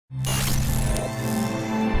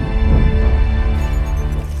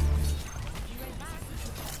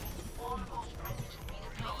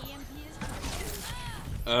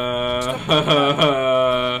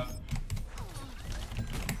I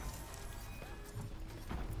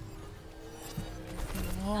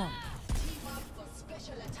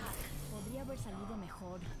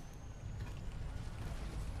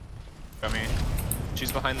mean,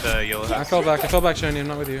 she's behind the yellow house. I fell back, Shiny. I'm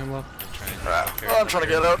not with you. I'm well. I'm trying to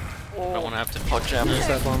get out. Don't want to have to PogChamp. Use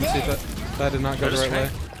that bomb. See if that did not go the right way.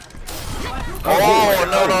 Oh,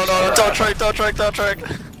 no. Don't trick.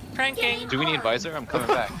 Pranking. Do we need visor? I'm coming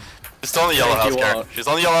back. She's still on the yellow house, Garrett. She's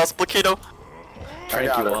on the yellow house. Plakido. Trying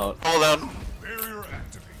to you out. Hold down.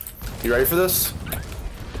 You ready for this?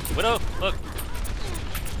 Widow, look.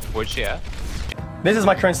 Where's she at? This is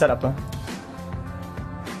my current setup, though.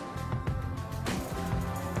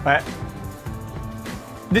 Alright.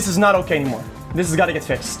 This is not okay anymore. This has got to get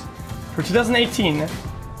fixed. For 2018,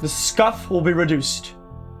 the scuff will be reduced.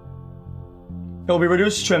 It will be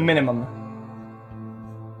reduced to a minimum.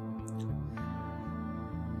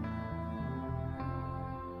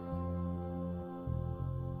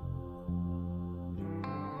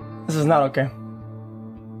 This is not okay.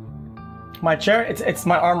 My chair, it's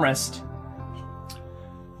my armrest.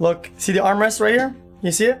 Look, see the armrest right here?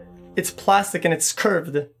 You see it? It's plastic and it's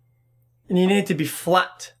curved. And you need it to be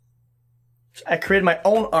flat. I created my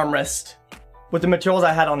own armrest with the materials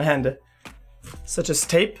I had on hand, such as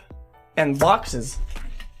tape and boxes.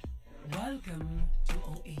 Welcome to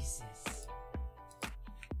Oasis.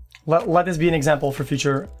 Let this be an example for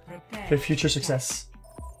future success.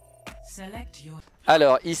 Select your...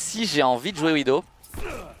 Alors ici j'ai envie de jouer Widow,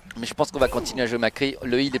 mais je pense qu'on va continuer à jouer Macri.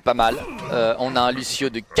 Le heal est pas mal. On a un Lucio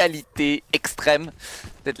de qualité extrême,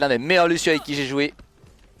 peut-être l'un des meilleurs Lucio avec qui j'ai joué.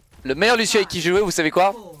 Le meilleur Lucio avec qui j'ai joué, vous savez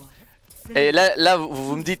quoi? Et là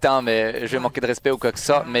vous me dites hein, mais je vais manquer de respect ou quoi que ce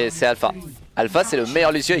soit, mais c'est Alpha. Alpha c'est le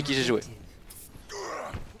meilleur Lucio avec qui j'ai joué.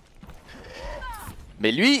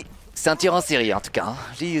 Mais lui, c'est un tir en série en tout cas. Hein.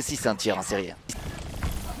 Lui aussi c'est un tir en série.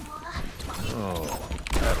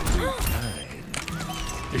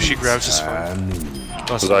 If she grabs, it's fine.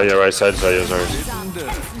 Is that your right side? Is that yours?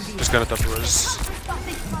 Just got it up res.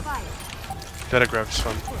 That I grab is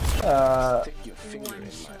fun.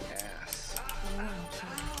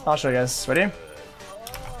 I'll show you guys. Ready?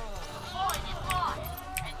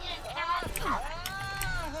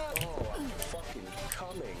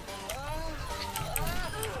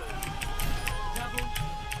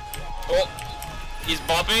 Oh, he's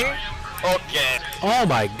bobbing. Okay. Oh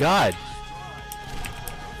my god.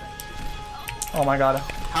 Oh my god.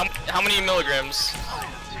 How many milligrams?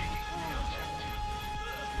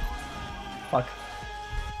 Fuck.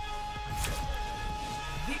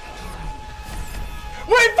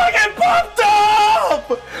 We fucking popped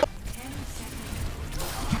up!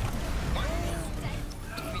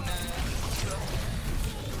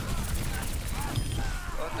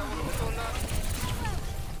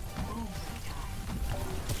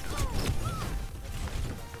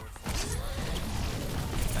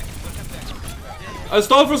 I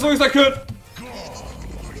stalled for as long as I could.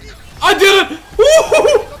 I did it!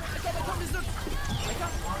 Woo!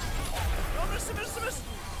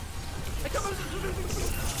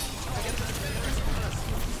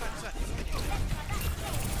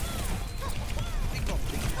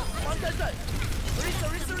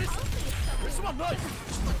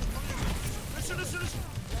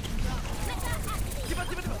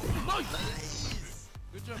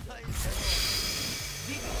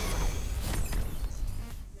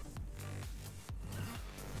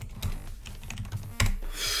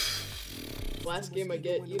 Last game I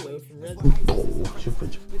get emo from Red.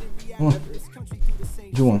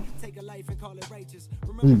 Join.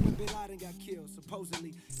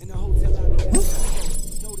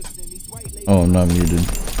 Oh, I'm not muted.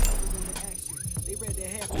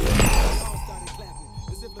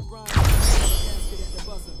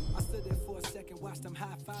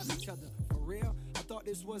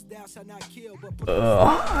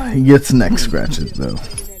 He gets neck scratches though.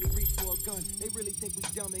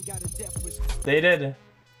 They did.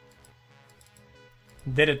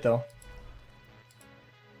 Did it though.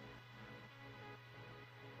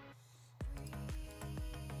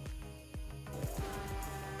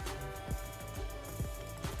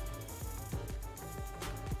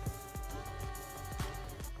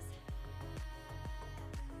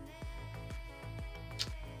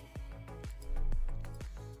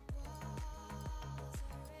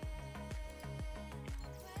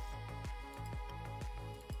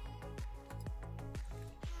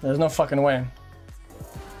 There's no fucking way.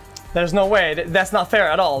 There's no way. That's not fair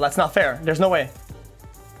at all. That's not fair. There's no way.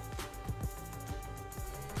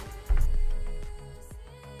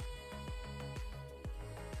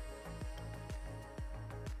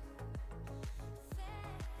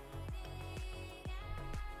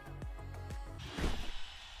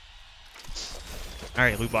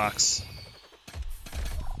 Alright, loot box.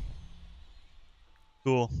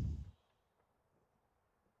 Cool.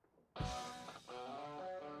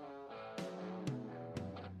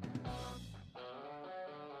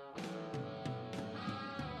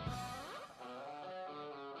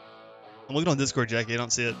 I'm looking on Discord, Jackie. I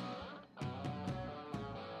don't see it.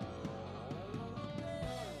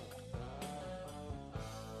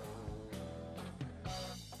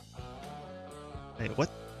 Hey, what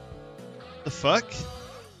the fuck?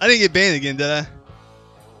 I didn't get banned again, did I?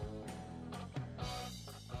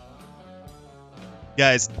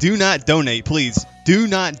 Guys, do not donate, please. Do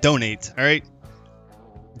not donate, alright?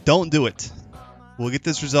 Don't do it. We'll get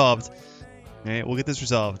this resolved. Alright, we'll get this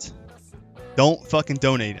resolved. Don't fucking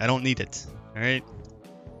donate. I don't need it. Alright?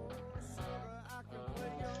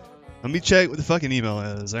 Let me check what the fucking email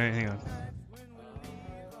is. Alright, hang on.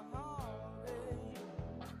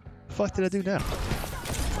 What the fuck did I do now?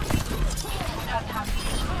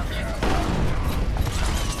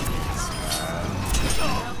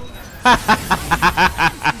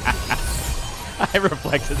 I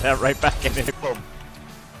reflected that right back in it.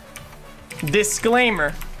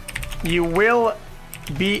 Disclaimer. You will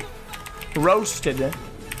be roasted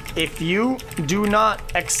if you do not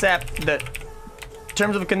accept the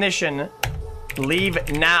terms of condition. Leave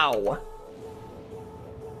now.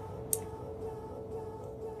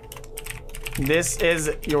 This is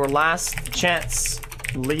your last chance.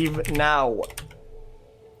 Leave now.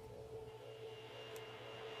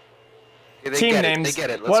 Yeah, team names. They get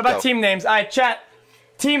it. What about team names? Alright, chat.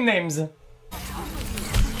 Team names.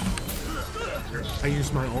 I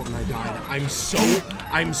used my ult and I died.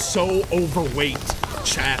 I'm so overweight,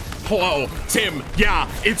 chat. Hello, Tim. Yeah,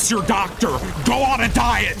 it's your doctor. Go on a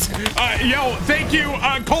diet. Yo, thank you,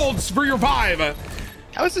 Colds, for your vibe.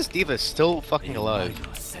 How is this diva still fucking alive?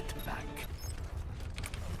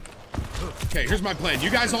 Okay, here's my plan. You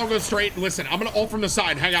guys all go straight. Listen, I'm gonna ult from the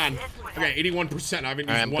side. Hang on. Okay, 81%. I haven't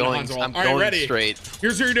used one Hanzo ult. All right, ready? Straight.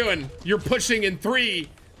 Here's what you're doing. You're pushing in 3,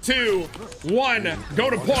 2, 1. Go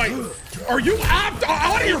to point. Are you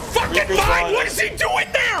out of your fucking mind? What is he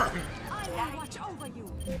doing there?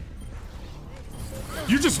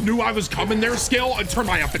 You just knew I was coming there, Skill? Turn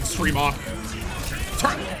my effing stream off.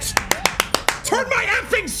 Turn my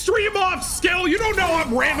effing stream off, Skill. You don't know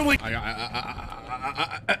I'm randomly.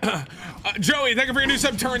 Joey, thank you for your new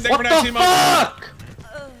sub turn. Thank you for that team up.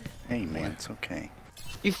 Hey man, it's okay.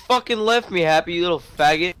 You fucking left me, Happy, you little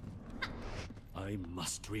faggot. I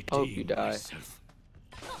must redeem Hope you die. myself.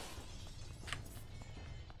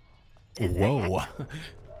 Whoa.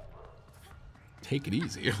 Take it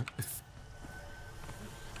easy.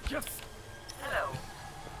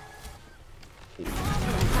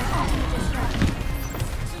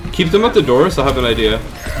 Keep them at the doors. I have an idea.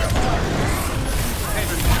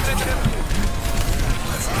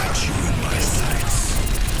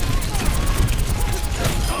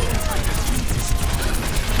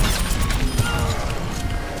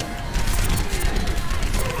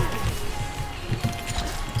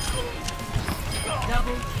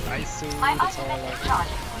 My ultimate is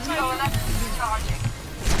charging. So let's be charging.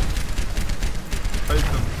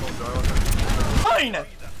 Fine!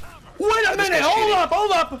 Wait a minute!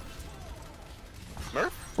 Hold up!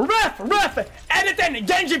 Ref! Edit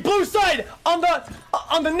Genji blue side on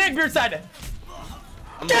the neckbeard side.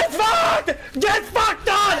 Get fucked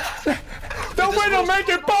on! The window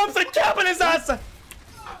making bombs and capping his ass.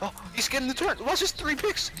 Oh, he's getting the turn. Watch his 3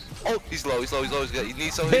 picks. Oh, he's low. He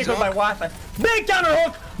needs some. Big with my Wi-Fi. Big counter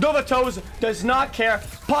hook. Double toes. Does not care.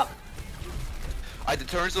 Pop. The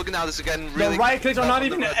turn's looking out. This is getting really. The right clicks are not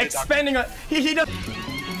even expanding. He does.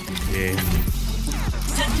 Yeah.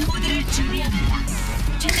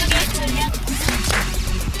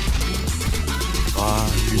 와,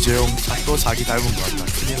 유재용 또 자기 닮은 것 같다.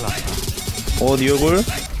 큰일 났다. 어디 얼굴?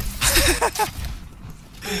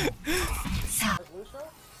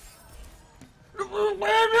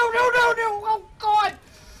 No, oh god!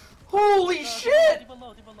 Holy shit!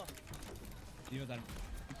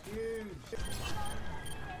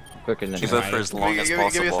 Quick and then Keep it for as long as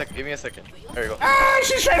possible. Give me a second. There you go. Ah,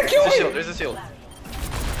 she's trying to kill me! There's a shield.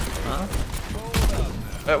 Huh?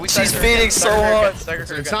 She's feeding so hard.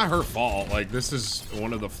 It's not her fault. Like, this is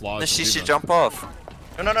one of the flaws. She should jump off.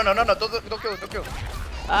 No. Don't kill.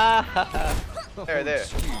 Ah. There.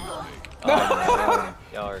 Oh,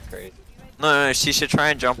 y'all are crazy. No, she should try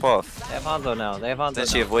and jump off. They have Hanzo now. Then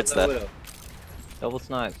she avoids that. Double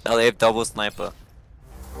snipe. No, they have double sniper.